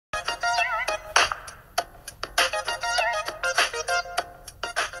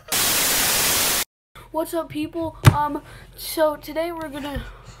what's up, people? So today we're gonna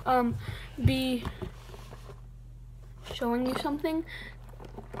be showing you something,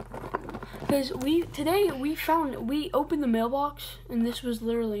 because we opened the mailbox and this was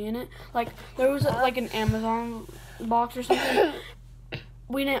literally in it. Like there was like an Amazon box or something.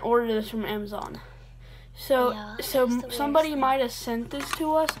 We didn't order this from Amazon. So somebody might have sent this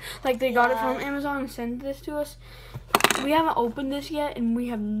to us. Like they got it from Amazon and sent this to us. We haven't opened this yet and we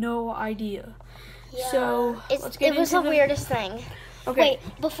have no idea. Yeah. So let's get into it. It was the weirdest thing. Okay. Wait,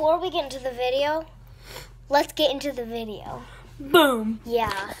 before we get into the video, let's get into the video. Boom.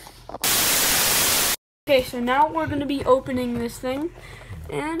 Yeah. Okay, so now we're gonna be opening this thing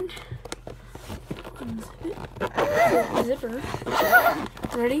and zipper.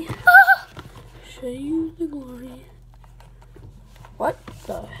 Ready? Show you the glory. What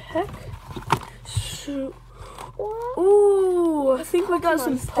the heck? So, ooh, I think we got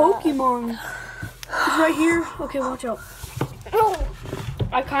some Pokémon. It's right here. Okay, watch out.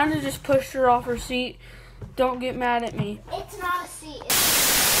 I kind of just pushed her off her seat. Don't get mad at me. It's not a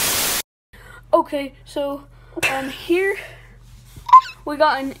seat. Okay, so here we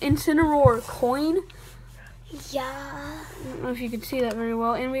got an Incineroar coin. Yeah. I don't know if you can see that very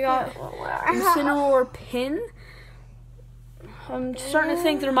well. And we got Incineroar pin. I'm starting to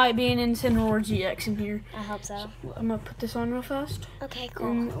think there might be an Incineroar GX in here. I hope so. I'm going to put this on real fast. Okay, cool.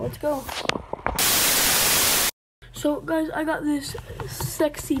 And let's go. So, guys, I got this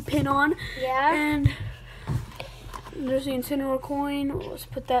sexy pin on. Yeah. And there's the Incineroar coin. Let's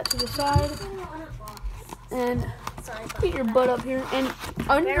put that to the side. And get your butt up here. And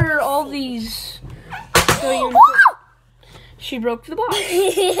under all these... she broke the box.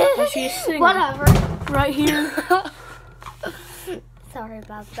 So she's sitting right here. Sorry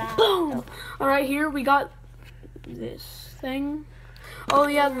about that. Boom! All right, here we got this thing. Oh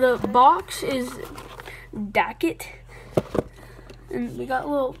yeah, the box is Dacket, and we got a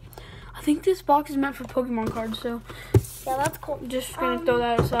little. I think this box is meant for Pokemon cards, so yeah, that's cool. Just gonna throw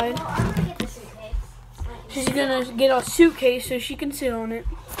that aside. Well, I'm gonna get the suitcase. She's gonna get a suitcase so she can sit on it.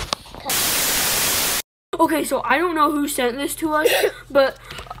 Okay, so I don't know who sent this to us, but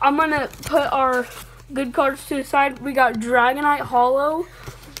I'm gonna put our good cards to the side. We got Dragonite Hollow,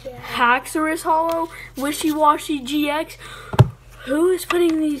 Haxorus Hollow, Wishy Washy GX. Who is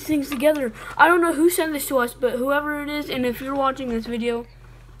putting these things together? I don't know who sent this to us, but whoever it is, and if you're watching this video,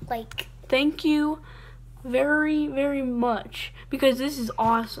 like, thank you very, very much, because this is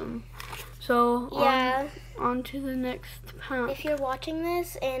awesome. So yeah, on to the next pound. If you're watching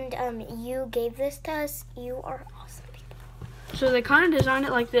this and you gave this to us, you are awesome people. So they kind of designed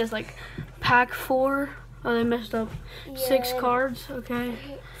it like this, like pack 4. Oh, they messed up. Yeah. 6 cards. Okay.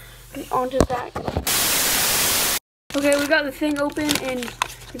 Onto that. Okay, we got the thing open, and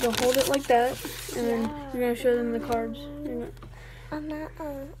you're gonna hold it like that, and then you're gonna show them the cards. I'm not. I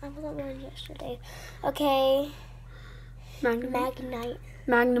wasn't born yesterday. Okay. Magnemite.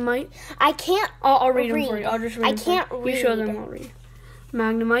 I can't. I'll read them for you. I'll just read them. I can't read. You show them. I'll read.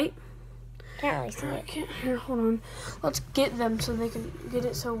 Magnemite. Can't really see it. Here, hold on. Let's get them so they can get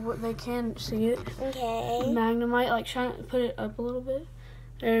it so they can see it. Okay. Magnemite, like put it up a little bit.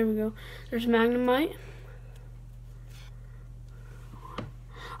 There we go. There's Magnemite.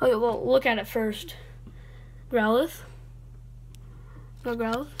 Okay, well, look at it first. Growlithe. Got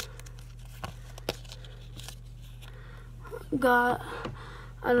Growlithe. Got,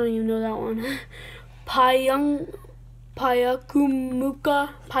 I don't even know that one. Payakumuka.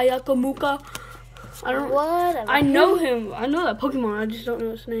 I know him. I know that Pokemon. I just don't know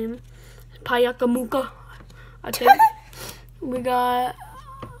his name. Payakamuka, I think. We got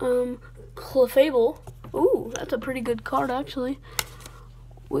Clefable. Ooh, that's a pretty good card actually.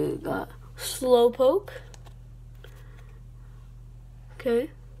 We got Slowpoke. Okay.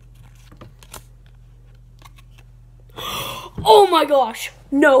 Oh my gosh!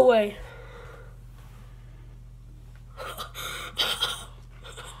 No way!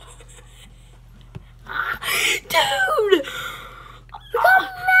 Dude!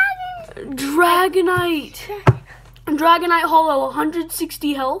 Dragonite Hollow,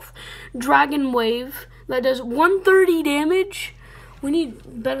 160 health. Dragon Wave, that does 130 damage. We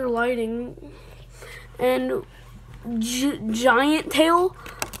need better lighting. And Giant Tail,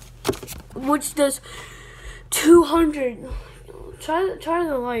 which does 200. Try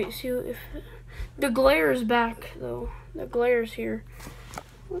the light. See if the glare is back though. The glare's here.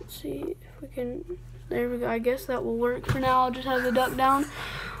 Let's see if we can. There we go. I guess that will work for now. I'll just have the duck down.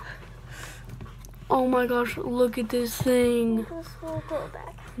 Oh my gosh! Look at this thing. This will go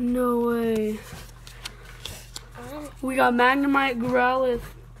back. No way. We got Magnemite, Growlithe,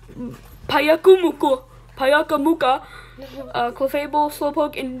 Payakumuko. Muka, Clefable,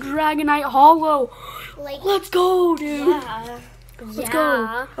 Slowpoke, and Dragonite Hollow. Like, let's go, dude. yeah. Let's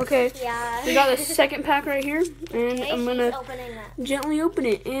go. Okay. Yeah. We got the second pack right here, and Okay, I'm gonna opening that. gently open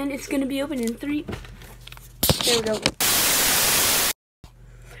it, and it's gonna be open in 3. There we go.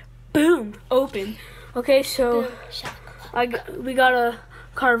 Boom, open. Okay, so we got a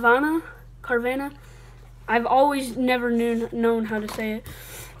Carvana. I've always never known how to say it.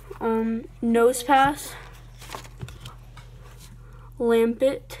 Nose Pass,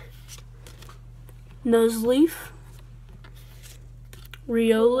 Lampet, Noseleaf,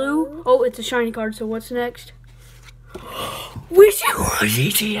 Riolu. Oh, it's a shiny card, so what's next?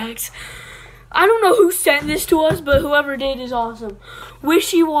 Wishy-Washy GX. I don't know who sent this to us, but whoever did is awesome.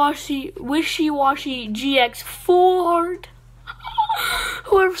 Wishy-Washy GX full art.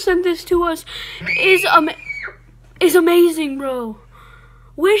 Whoever sent this to us is amazing, bro.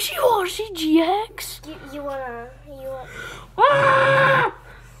 Wishy-Washy GX. You want? Ah!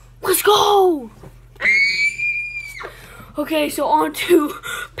 Let's go. Okay, so on to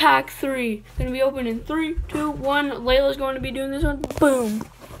pack 3. Gonna be open in 3, 2, 1. Layla's going to be doing this one. Boom.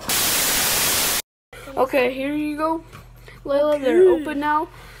 Okay, here you go, Layla. They're open now.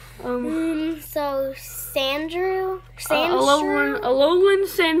 So Alolan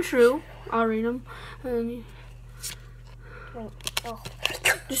Sandshrew. I'll read them.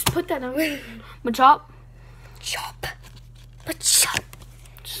 Just put that down. Machop.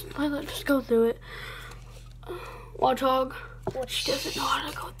 Layla, just go through it. Warthog. She doesn't know how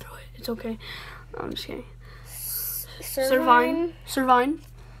to go through it. It's okay. I'm just kidding. Servine.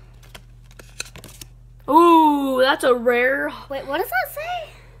 Ooh, that's a rare. Wait, what does that say?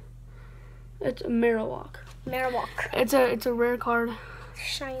 It's a Marowak. It's a rare card.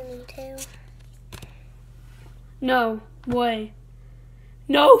 Shiny too. No way.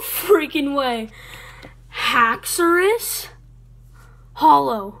 No freaking way. Haxorus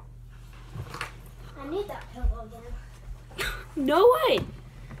Hollow. I need that pillow again. No way.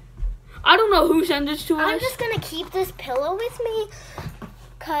 I don't know who sent this to us. I'm just gonna keep this pillow with me,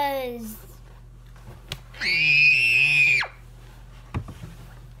 cause you.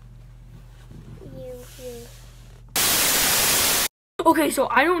 Okay, so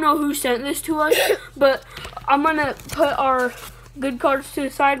I don't know who sent this to us, but I'm gonna put our good cards to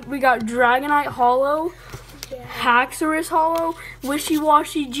the side. We got Dragonite Hollow, Haxorus Hollow,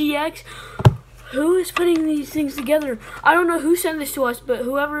 Wishy-Washy GX. Who is putting these things together? I don't know who sent this to us, but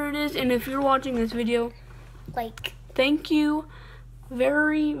whoever it is, and if you're watching this video, thank you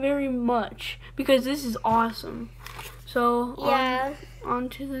very, very much, because this is awesome. So on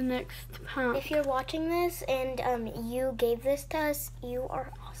to the next pack. If you're watching this and you gave this to us, you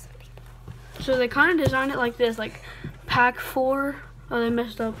are awesome people. So they kind of designed it like this, like pack 4. Oh, they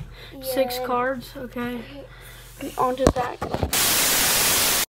messed up. 6 cards. Okay. On to pack.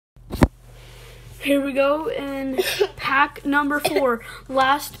 Here we go in pack number 4.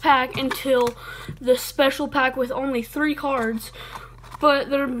 Last pack until the special pack with only 3 cards. But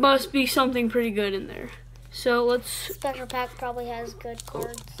there must be something pretty good in there. So let's... Special pack probably has good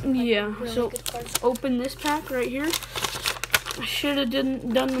cards. Yeah, really so good cards. Open this pack right here. I should have done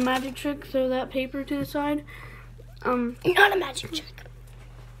the magic trick, throw that paper to the side. Not a magic trick.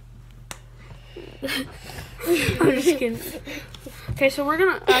 I'm just kidding. Okay, so we're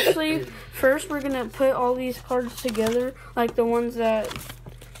gonna actually first we're gonna put all these cards together, like the ones that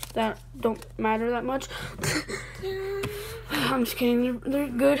don't matter that much. I'm just kidding. They're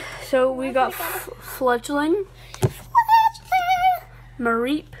good. So we got Fletchling,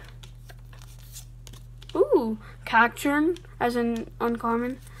 Mareep. Ooh, Cacturn as an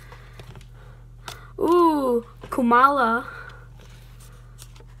uncommon. Ooh, Kumala.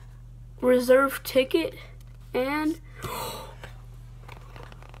 Reserve Ticket, and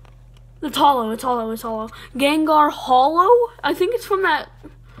it's hollow. Gengar Hollow? I think it's from that,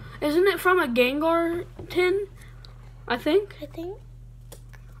 isn't it from a Gengar tin? I think.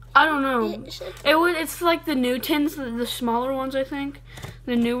 I don't know. It's like the new tins, the smaller ones, I think.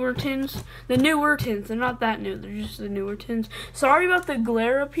 The newer tins. They're not that new. They're just the newer tins. Sorry about the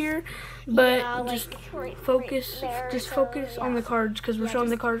glare up here, but focus on the cards, because we're showing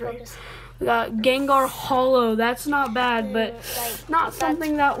the cards right here. We got Gengar Hollow. That's not bad, but not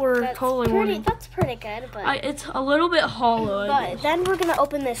something that we're totally wanting. That's pretty good, but it's a little bit hollow. But then we're gonna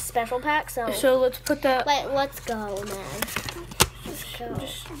open this special pack. So let's put that. Let's go, man.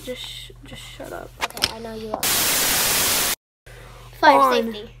 Just shut up. Okay, I know you are. Fire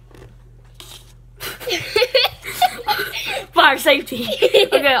safety. Fire safety.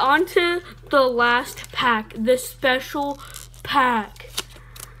 Okay, on to the last pack, the special pack.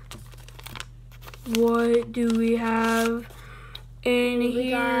 What do we have in We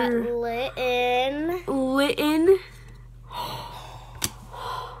here? got Litten. Litten.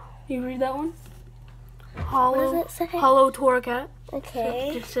 You read that one? Hollow. What does it say? Hollow Torracat. Okay.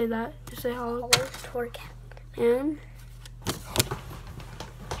 So just say that. Just say hollow. Hollow Torcat. And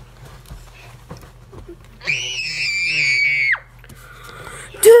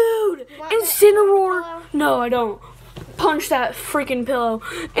dude, Incineroar. No, I don't. Punch that freaking pillow.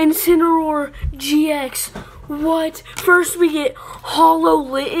 Incineroar GX. What? First we get Hollow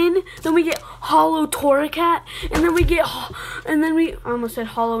Litten, then we get Hollow Torracat, and then we get, I almost said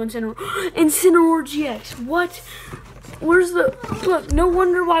Hollow Incineroar. Incineroar GX. What? Where's the, look, no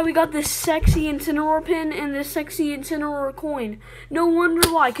wonder why we got this sexy Incineroar pin and this sexy Incineroar coin. No wonder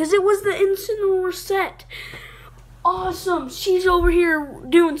why, because it was the Incineroar set. Awesome. She's over here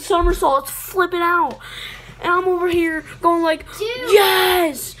doing somersaults, flipping out. And I'm over here going like, Dude.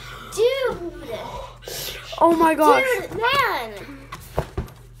 yes! Dude! Oh my gosh. Dude, man!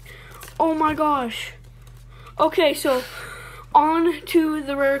 Oh my gosh. Okay, so on to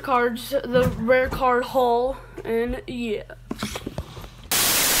the rare cards, the rare card haul, and yeah.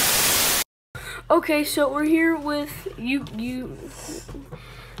 Okay, so we're here with you.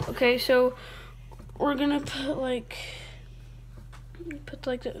 Okay, so we're gonna put like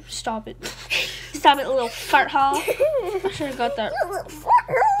the, stop it, little fart hole. I should have got that.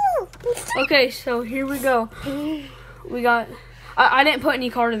 Okay, so here we go. We got. I didn't put any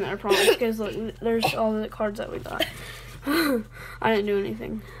card in there, I promise, because look, there's all the cards that we got. I didn't do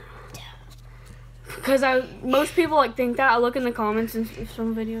anything. Because most people like think that. I look in the comments in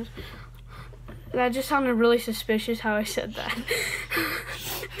some videos. That just sounded really suspicious how I said that.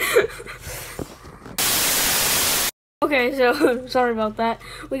 Okay, so sorry about that.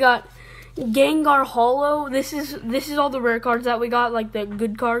 We got Gengar Hollow. This is all the rare cards that we got, like the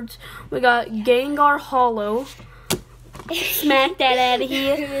good cards. We got Gengar Hollow. Smack that out of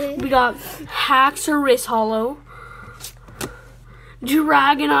here. We got Haxorus Hollow.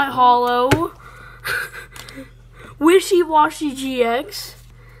 Dragonite Hollow. Wishy Washy GX.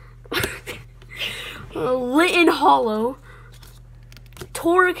 Litten Hollow.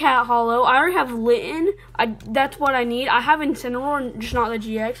 Torracat Hollow. I already have Litten. That's what I need. I have Incineroar, just not the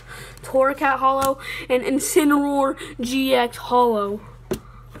GX. Torracat Hollow and Incineroar GX Hollow.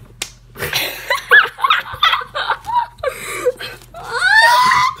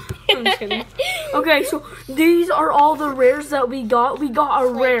 I'm just kidding. Okay, so these are all the rares that we got. We got a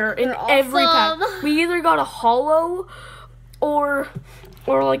rare in every pack. We either got a hollow or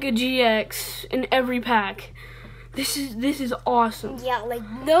like a GX in every pack. This is awesome. Yeah, like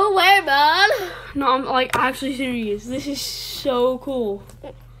no way, man. No, I'm like actually serious. This is so cool.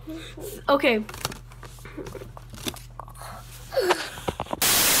 Okay.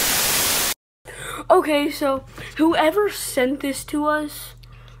 Okay, so whoever sent this to us,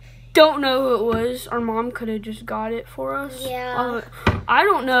 don't know who it was. Our mom could have just got it for us. Yeah. I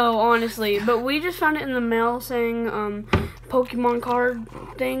don't know, honestly, but we just found it in the mail saying Pokemon card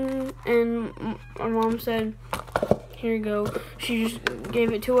thing, and our mom said, here you go. She just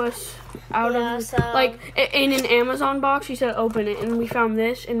gave it to us out of, like, in an Amazon box. She said, open it, and we found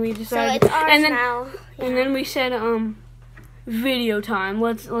this, and we decided. So it's ours and then, now. Yeah. And then we said, video time.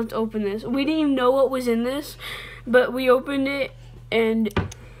 Let's open this. We didn't even know what was in this, but we opened it, and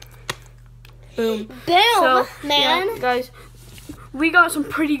boom. Boom, So, man. yeah, guys, we got some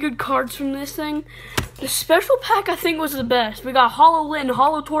pretty good cards from this thing. The special pack, I think, was the best. We got Hollow Litten,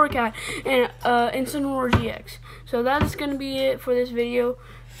 Hollow Torracat, and Incineroar GX. So that is going to be it for this video.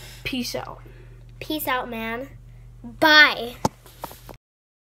 Peace out. Peace out, man. Bye.